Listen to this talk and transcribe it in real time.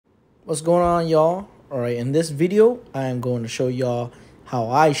What's going on, y'all? Alright, in this video I am going to show y'all how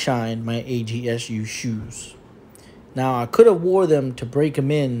I shine my AGSU shoes. Now I could have wore them to break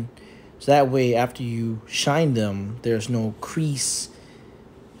them in, so that way after you shine them there's no crease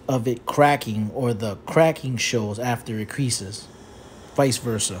of it cracking, or the cracking shows after it creases, vice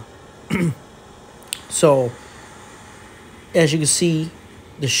versa. So as you can see,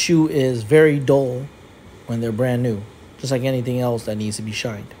 the shoe is very dull when they're brand new, just like anything else that needs to be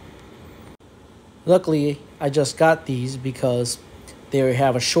shined. Luckily, I just got these because they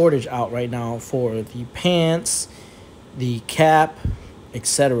have a shortage out right now for the pants, the cap,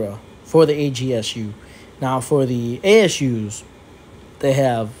 etc. for the AGSU. Now for the ASUs, they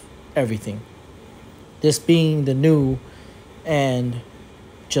have everything. This being the new, and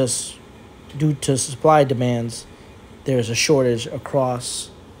just due to supply demands, there's a shortage across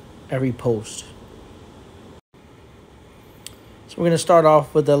every post. So we're going to start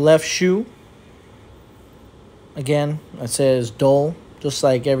off with the left shoe. Again, it says dull, just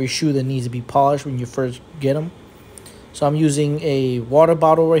like every shoe that needs to be polished when you first get them. So I'm using a water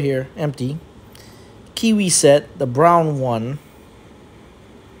bottle right here, empty. Kiwi set, the brown one.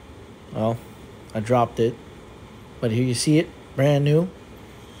 Well, I dropped it, but here you see it, brand new.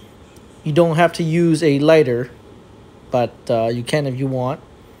 You don't have to use a lighter, but you can if you want.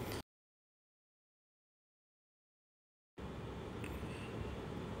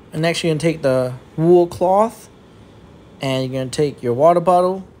 And next you're going to take the wool cloth, and you're going to take your water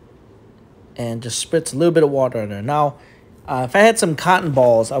bottle and just spritz a little bit of water in there. Now, if I had some cotton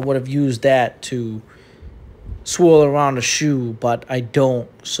balls, I would have used that to swirl around the shoe, but I don't.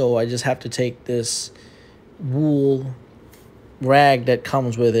 So I just have to take this wool rag that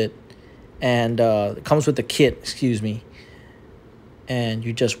comes with it, and it comes with the kit, excuse me, and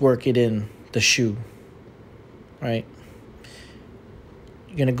you just work it in the shoe, right?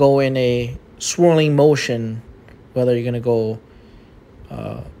 You're going to go in a swirling motion, whether you're going to go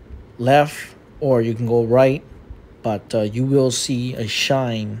left or you can go right, but you will see a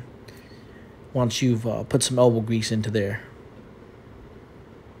shine once you've put some elbow grease into there.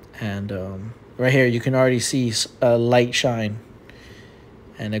 And right here you can already see a light shine,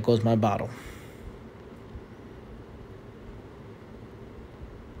 and there goes my bottle.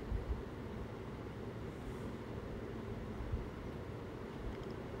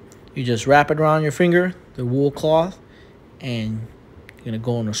 You just wrap it around your finger, the wool cloth, and you're going to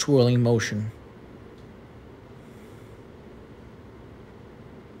go in a swirling motion.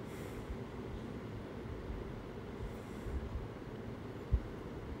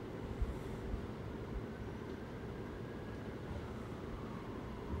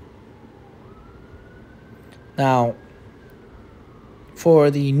 Now,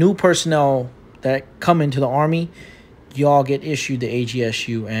 for the new personnel that come into the Army, y'all get issued the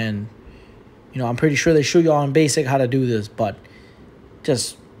AGSU, and I'm pretty sure they show y'all in basic how to do this, but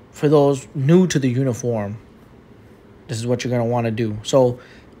just for those new to the uniform, this is what you're going to want to do. So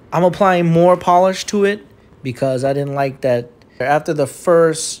I'm applying more polish to it because I didn't like that after the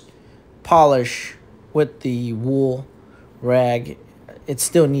first polish with the wool rag, it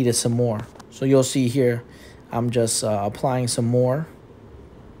still needed some more. So you'll see here, I'm just applying some more,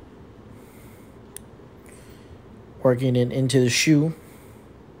 working it into the shoe.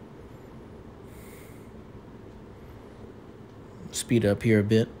 Speed it up here a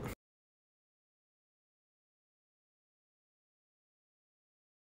bit.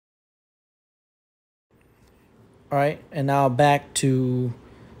 All right, and now back to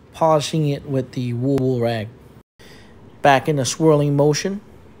polishing it with the wool rag. Back in the swirling motion.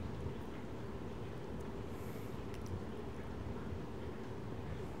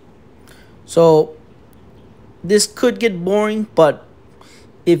 So this could get boring, but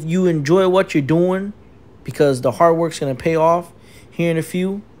if you enjoy what you're doing, because the hard work's going to pay off here in a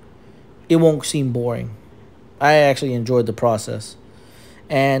few, it won't seem boring. I actually enjoyed the process.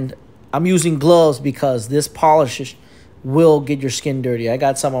 And I'm using gloves because this polish will get your skin dirty. I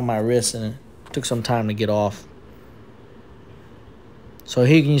got some on my wrist and it took some time to get off. So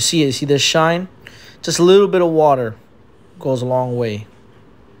here you can see it. See this shine? Just a little bit of water goes a long way.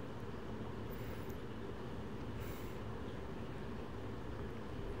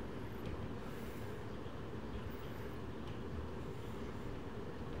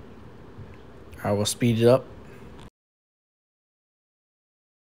 I will speed it up.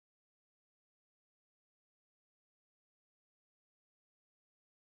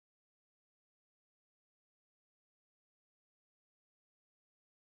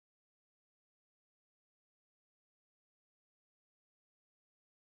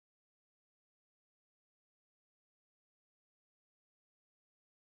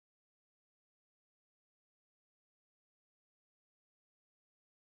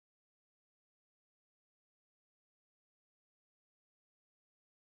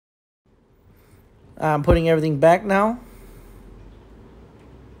 I'm putting everything back now.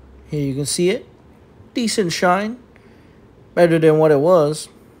 Here you can see it. Decent shine. Better than what it was.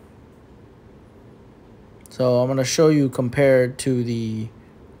 So I'm going to show you compared to the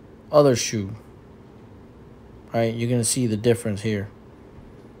other shoe. Right, you're going to see the difference here.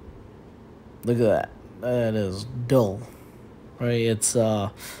 Look at that. That is dull. Right, it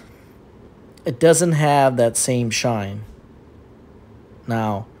doesn't have that same shine.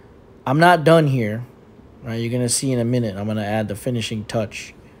 Now, I'm not done here. Right, you're going to see in a minute. I'm going to add the finishing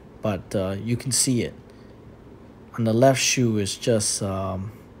touch. But you can see it. On the left shoe, it's just,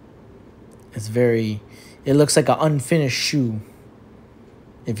 it's very, it looks like an unfinished shoe,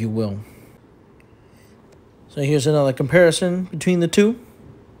 if you will. So here's another comparison between the two.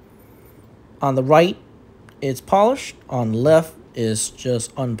 On the right, it's polished. On the left, it's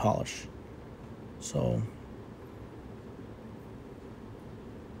just unpolished. So,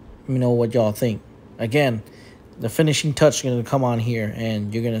 let me know what y'all think. Again, the finishing touch is going to come on here,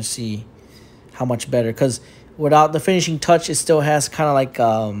 and you're going to see how much better. Because without the finishing touch, it still has kind of like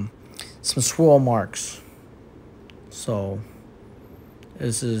some swirl marks. So,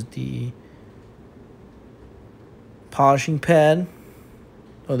 this is the polishing pad,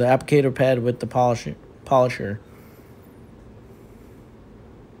 or the applicator pad with the polisher.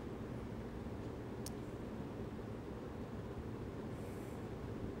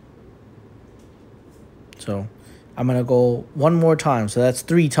 So I'm going to go one more time. So that's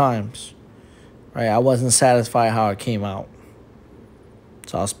 3 times. Right? I wasn't satisfied how it came out.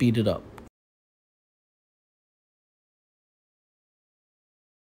 So I'll speed it up.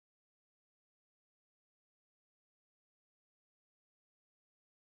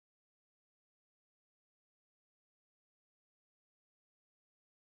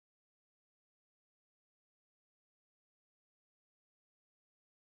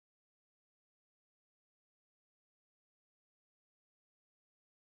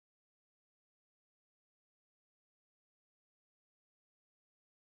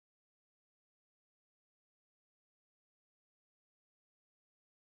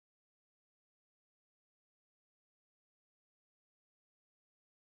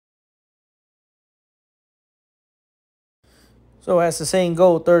 So as the saying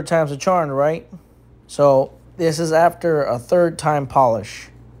goes, third time's a charm, right? So this is after a 3rd time polish.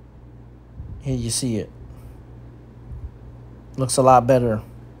 Here you see it. Looks a lot better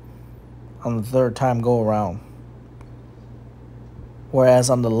on the 3rd time go around.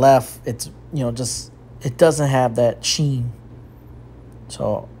 Whereas on the left, it's, just, it doesn't have that sheen.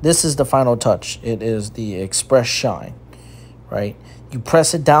 So this is the final touch. It is the express shine, right? You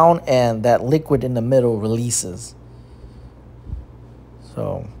press it down and that liquid in the middle releases.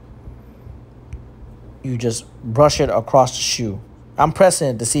 So you just brush it across the shoe. I'm pressing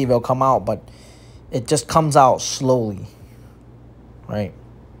it to see if it'll come out, but it just comes out slowly, right?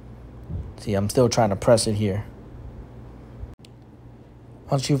 See, I'm still trying to press it here.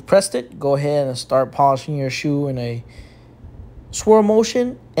 Once you've pressed it, go ahead and start polishing your shoe in a swirl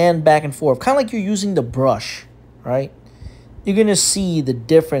motion and back and forth. Kind of like you're using the brush, right? You're going to see the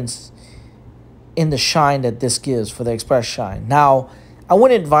difference in the shine that this gives for the express shine. Now, I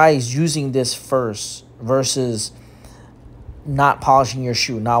wouldn't advise using this first versus not polishing your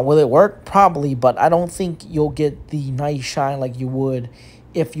shoe. Now, will it work? Probably, but I don't think you'll get the nice shine like you would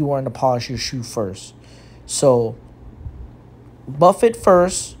if you weren't to polish your shoe first. So, buff it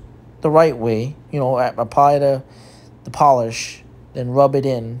first the right way. Apply the polish, then rub it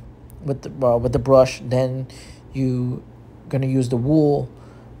in with the brush. Then you gonna use the wool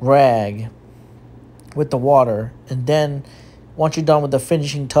rag with the water, and then once you're done with the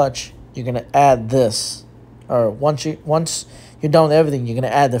finishing touch, you're gonna add this. Or once you're done with everything, you're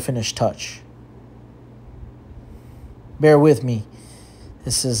gonna add the finished touch. Bear with me.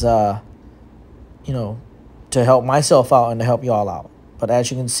 This is to help myself out and to help y'all out. But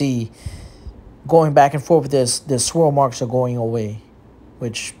as you can see, going back and forth with this, the swirl marks are going away,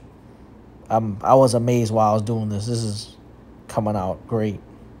 which I was amazed while I was doing this. This is coming out great.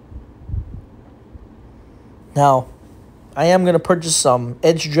 Now, I am going to purchase some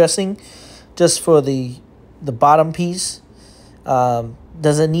edge dressing just for the bottom piece.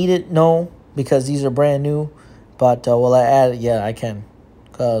 Does it need it? No, because these are brand new. But will I add it? Yeah, I can.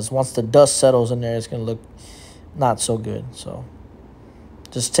 Because once the dust settles in there, it's going to look not so good. So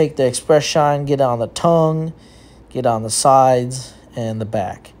just take the express shine, get it on the tongue, get it on the sides and the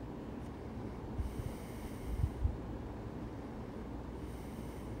back.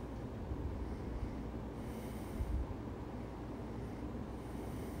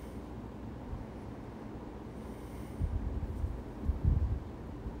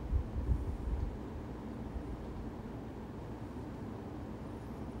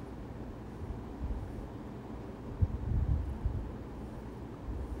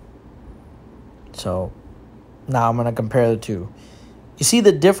 So now I'm going to compare the two. You see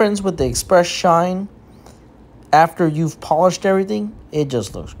the difference with the Express Shine? After you've polished everything, it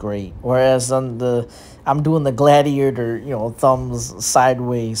just looks great. Whereas on I'm doing the gladiator, thumbs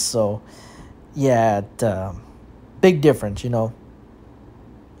sideways. So yeah, big difference.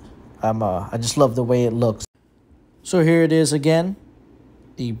 I just love the way it looks. So here it is again,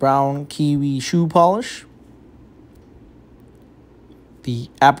 the brown kiwi shoe polish, the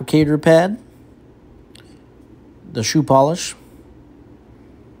applicator pad, the shoe polish,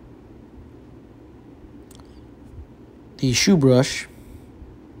 the shoe brush,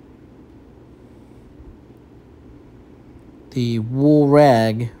 the wool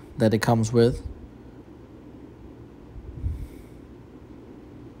rag that it comes with,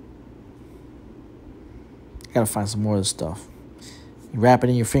 I gotta find some more of this stuff. You wrap it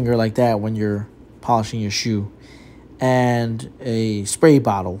in your finger like that when you're polishing your shoe. And a spray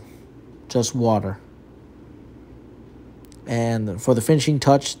bottle, just water. And for the finishing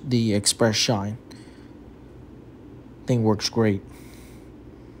touch, the Express Shine. Thing works great.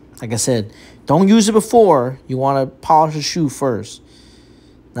 Like I said, don't use it before. You want to polish the shoe first.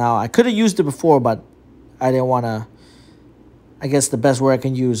 Now, I could have used it before, but I didn't want to. I guess the best word I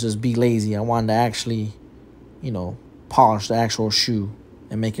can use is be lazy. I wanted to actually, polish the actual shoe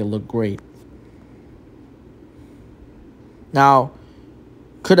and make it look great. Now,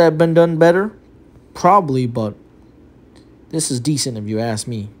 could have been done better? Probably, but this is decent if you ask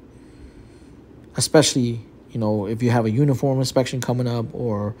me. Especially, if you have a uniform inspection coming up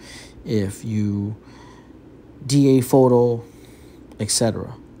or if you DA photo,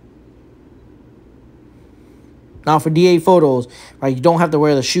 etc. Now for DA photos, right, you don't have to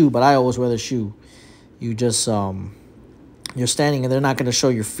wear the shoe, but I always wear the shoe. You just, you're standing and they're not going to show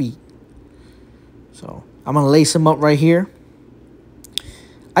your feet. So I'm going to lace them up right here.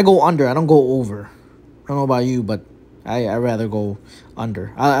 I go under. I don't go over. I don't know about you, but I rather go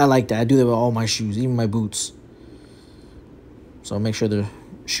under. I like that. I do that with all my shoes, even my boots. So make sure the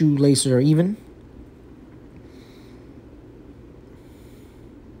shoelaces are even.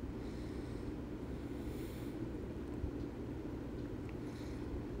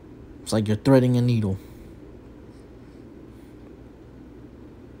 It's like you're threading a needle.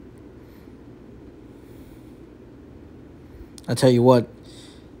 I tell you what,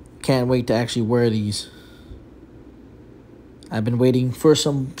 can't wait to actually wear these. I've been waiting for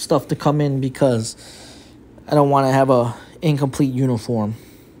some stuff to come in because I don't want to have a incomplete uniform.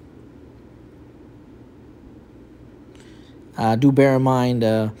 Do bear in mind,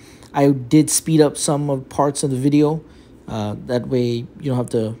 I did speed up some of parts of the video. That way you don't have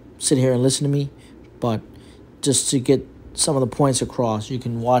to sit here and listen to me. But just to get some of the points across, you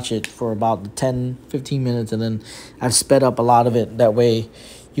can watch it for about 10-15 minutes. And then I've sped up a lot of it. That way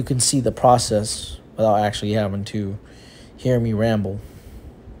you can see the process without actually having to hear me ramble.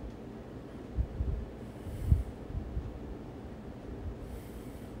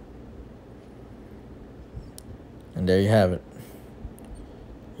 And there you have it.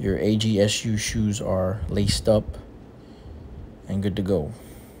 Your AGSU shoes are laced up and good to go.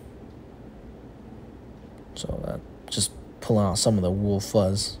 So just pulling out some of the wool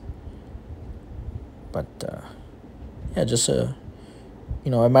fuzz. But yeah, just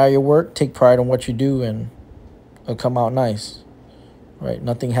admire your work, take pride in what you do, and it'll come out nice. Right?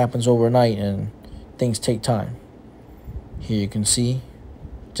 Nothing happens overnight, and things take time. Here you can see,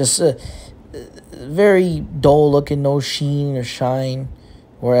 just very dull looking, no sheen or shine.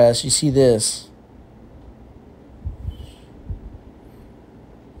 Whereas you see this,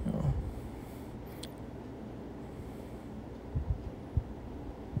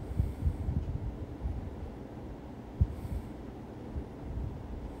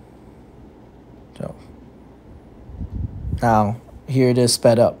 so now here it is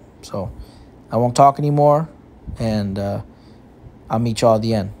sped up. So I won't talk anymore, and I'll meet y'all at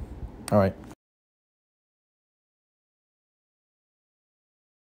the end. All right.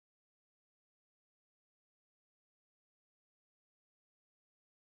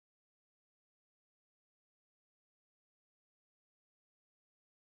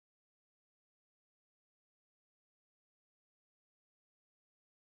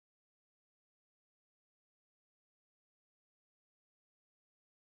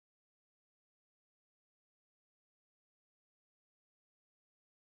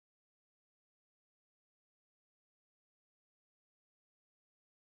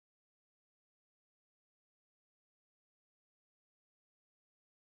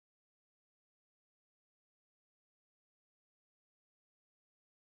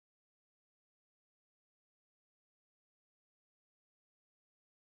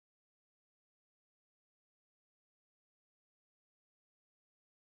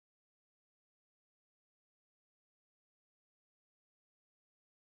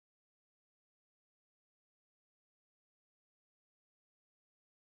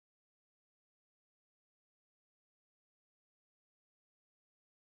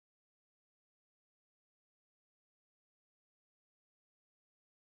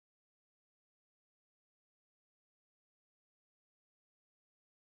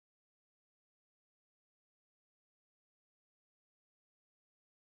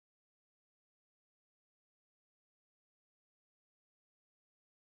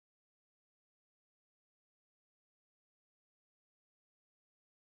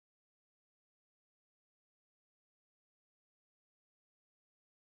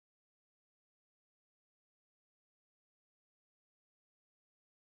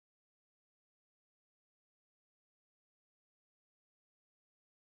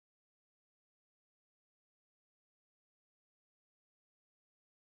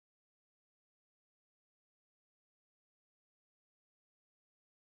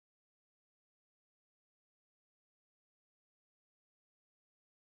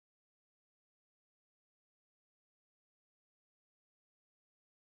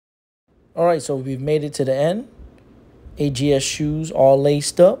 All right, so we've made it to the end. AGS shoes all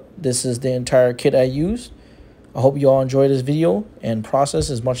laced up. This is the entire kit I used. I hope you all enjoyed this video and process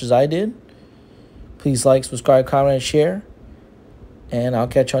as much as I did. Please like, subscribe, comment, and share. And I'll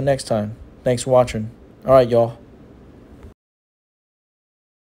catch y'all next time. Thanks for watching. All right, y'all.